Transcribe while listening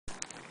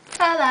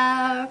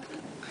Hello!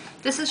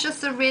 This is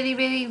just a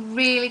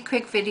really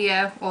quick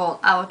video, or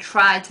I'll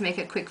try to make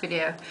a quick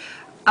video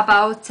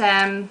about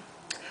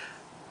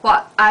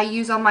what I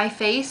use on my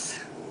face.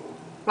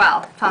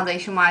 Well,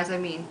 foundation wise I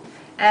mean.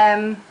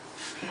 And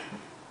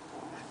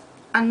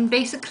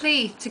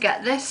basically to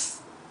get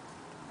this,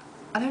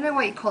 I don't know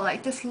what you call it,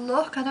 like this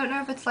look, I don't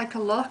know if it's like a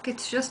look,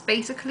 it's just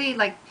basically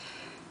like,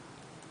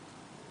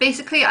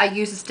 I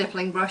use a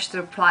stippling brush to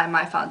apply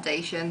my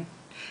foundation.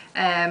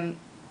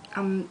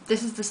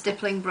 This is the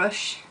stippling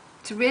brush.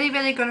 It's a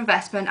really good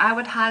investment. I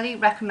would highly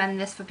recommend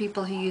this for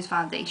people who use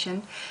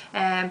foundation.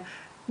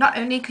 Not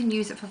only can you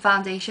use it for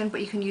foundation,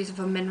 but you can use it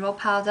for mineral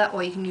powder,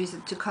 or you can use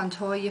it to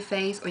contour your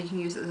face, or you can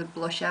use it as a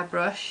blusher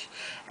brush.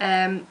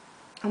 And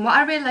what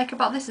I really like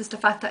about this is the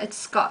fact that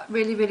it's got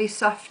really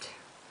soft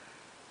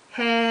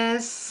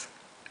hairs,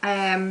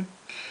 and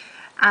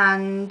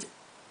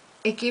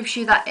it gives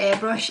you that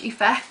airbrush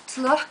effect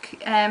look.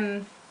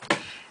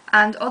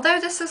 And although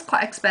this is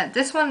quite expensive,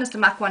 this one is the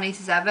MAC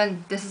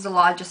 187, this is the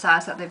larger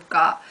size that they've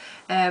got.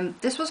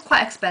 This was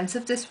quite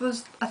expensive, this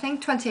was I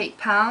think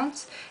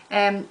 £28.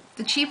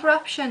 The cheaper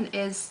option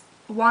is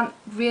one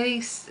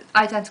really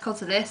identical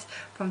to this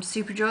from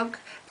Superdrug.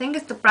 I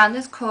think the brand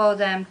is called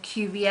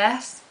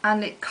QVS,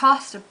 and it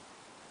cost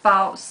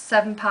about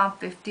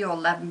 £7.50 or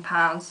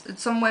 £11.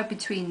 It's somewhere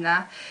between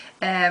there.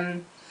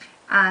 And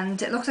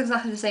it looks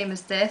exactly the same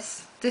as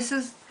this. This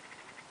is,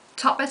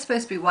 top is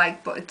supposed to be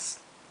white, but it's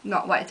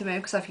not white at the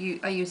moment because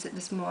I used it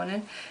this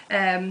morning.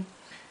 And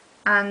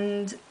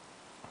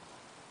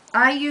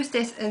I use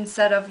this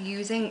instead of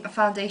using a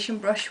foundation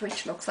brush,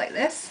 which looks like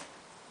this.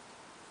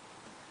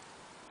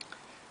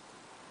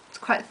 It's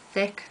quite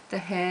thick, the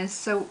hairs,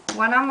 so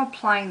when I'm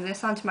applying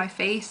this onto my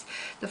face,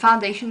 the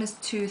foundation is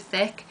too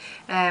thick.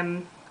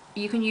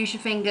 You can use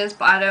your fingers,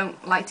 but I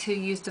don't like to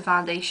use the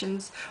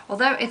foundations.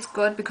 Although it's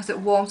good because it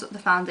warms up the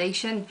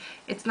foundation,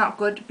 it's not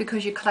good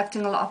because you're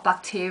collecting a lot of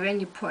bacteria and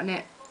you're putting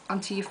it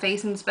onto your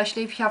face, and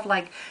especially if you have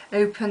like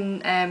open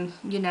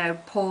you know,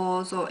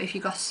 pores, or if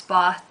you've got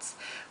spots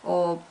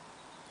or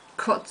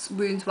cuts,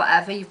 wounds,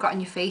 whatever you've got on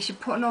your face, you're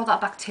putting all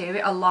that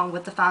bacteria along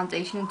with the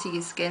foundation into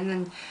your skin,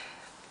 and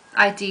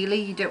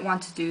ideally you don't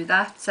want to do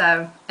that.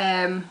 So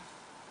and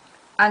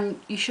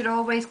you should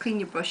always clean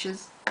your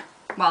brushes.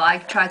 Well, I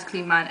try to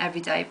clean mine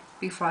every day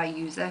before I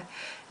use it.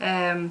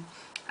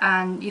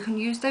 And you can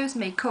use those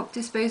makeup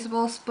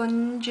disposable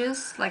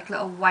sponges, like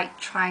little white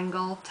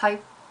triangle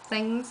type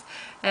things.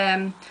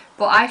 But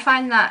I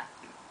find that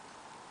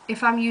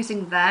if I'm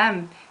using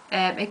them,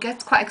 it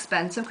gets quite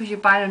expensive because you're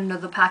buying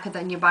another packet,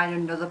 then you're buying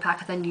another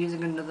packet, then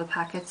using another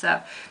packet.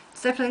 So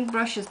stippling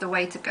brush is the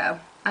way to go.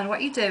 And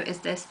what you do is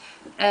this.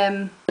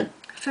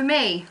 For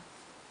me,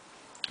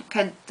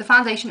 okay, the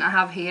foundation I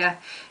have here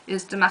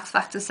is the Max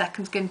Factor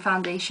Second Skin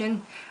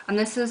Foundation, and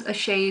this is a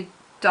shade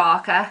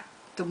darker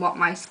than what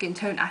my skin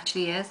tone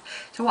actually is.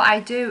 So what I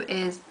do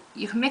is,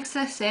 you can mix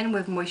this in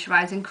with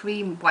moisturising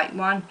cream, white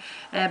one,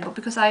 but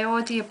because I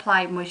already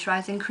applied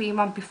moisturising cream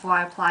on before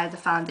I apply the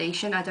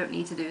foundation, I don't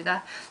need to do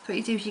that. So what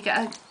you do is you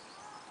get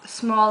a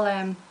small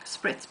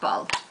spritz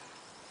bottle,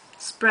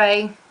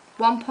 spray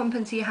 1 pump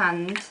into your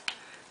hand,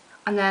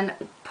 and then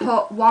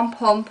put 1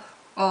 pump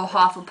or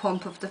half a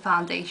pump of the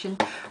foundation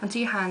onto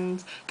your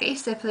hand. Get your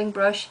stippling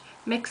brush,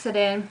 mix it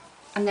in,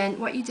 and then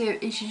what you do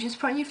is you just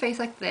put it on your face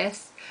like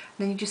this,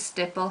 and then you just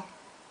stipple.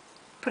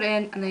 Put it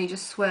in, and then you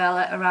just swirl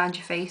it around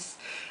your face,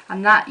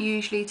 and that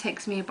usually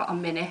takes me about a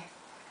minute.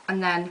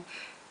 And then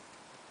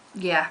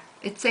yeah,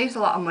 it saves a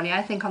lot of money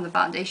I think on the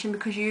foundation,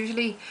 because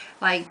usually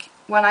like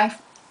when I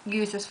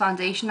use this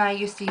foundation, I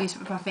used to use it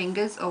with my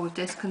fingers or with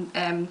this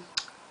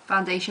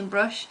foundation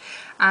brush,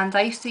 and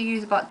I used to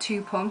use about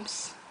 2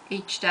 pumps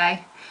each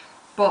day.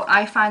 But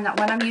I find that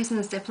when I'm using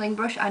the stippling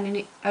brush, I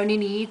only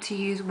need to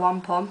use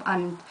 1 pump,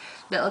 and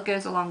little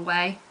goes a long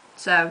way.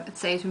 So it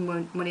saves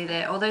me money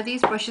there. Although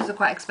these brushes are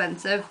quite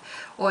expensive,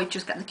 or you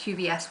just get the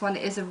QVS one,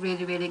 it is a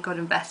really good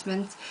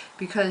investment,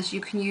 because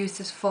you can use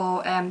this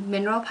for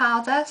mineral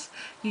powders.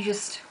 You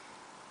just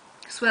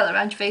swirl it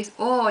around your face,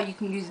 or you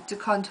can use it to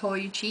contour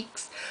your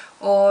cheeks,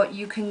 or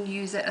you can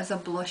use it as a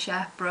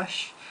blusher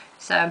brush.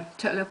 So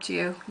totally up to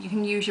you. You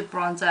can use your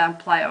bronzer and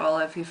apply it all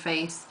over your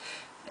face.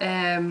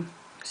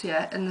 So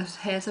yeah, and the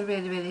hairs are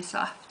really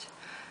soft.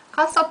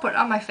 Can't stop putting it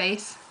on my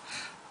face.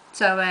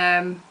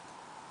 So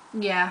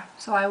yeah,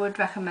 so I would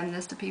recommend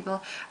this to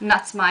people, and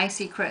that's my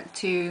secret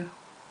to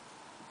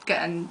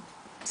getting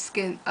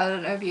skin. I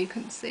don't know if you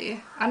can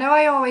see. I know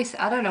I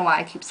don't know why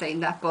I keep saying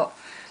that, but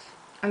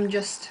I'm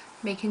just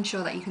making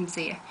sure that you can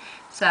see it.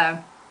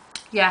 So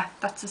yeah,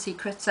 that's the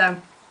secret. So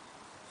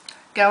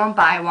go and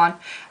buy one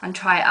and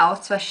try it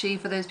out, especially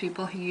for those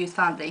people who use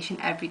foundation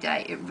every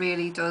day. It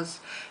really does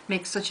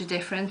make such a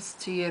difference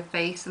to your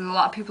face. And a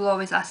lot of people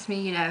always ask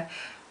me, you know,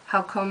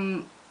 how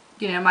come,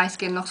 you know, my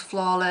skin looks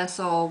flawless,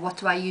 or what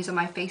do I use on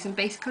my face? And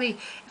basically,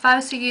 if I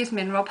was to use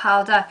mineral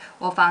powder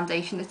or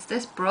foundation, it's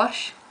this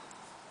brush,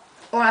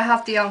 or I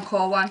have the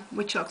Encore one,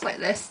 which looks like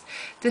this.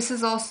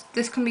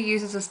 This can be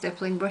used as a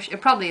stippling brush. It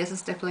probably is a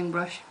stippling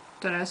brush.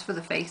 Don't know, it's for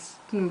the face.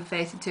 Number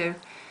 32.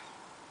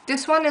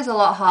 This one is a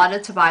lot harder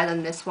to buy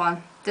than this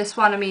one. This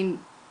one, I mean,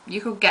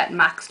 you could get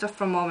MAC stuff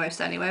from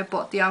almost anywhere,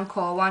 but the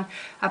Encore one,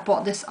 I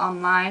bought this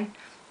online.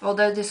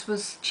 Although this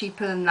was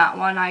cheaper than that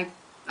one, I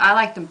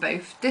like them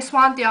both. This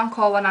one, the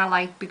Encore one, I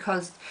like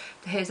because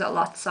the hairs are a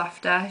lot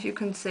softer, as you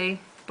can see.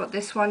 But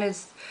this one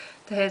is,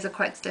 the hairs are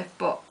quite stiff,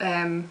 but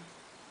I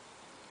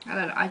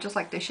don't know, I just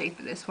like the shape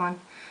of this one.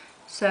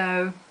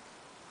 So,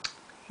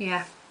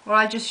 yeah. Or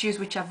I just use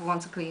whichever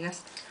one's the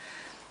cleanest.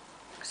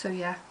 So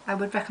yeah, I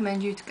would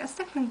recommend you to get a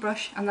stippling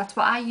brush, and that's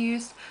what I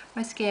use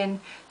my skin.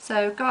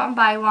 So go out and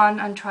buy one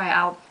and try it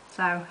out.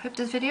 So hope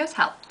this video has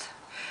helped,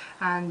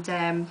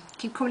 and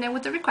keep coming in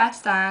with the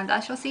request, and I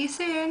shall see you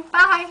soon.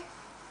 Bye!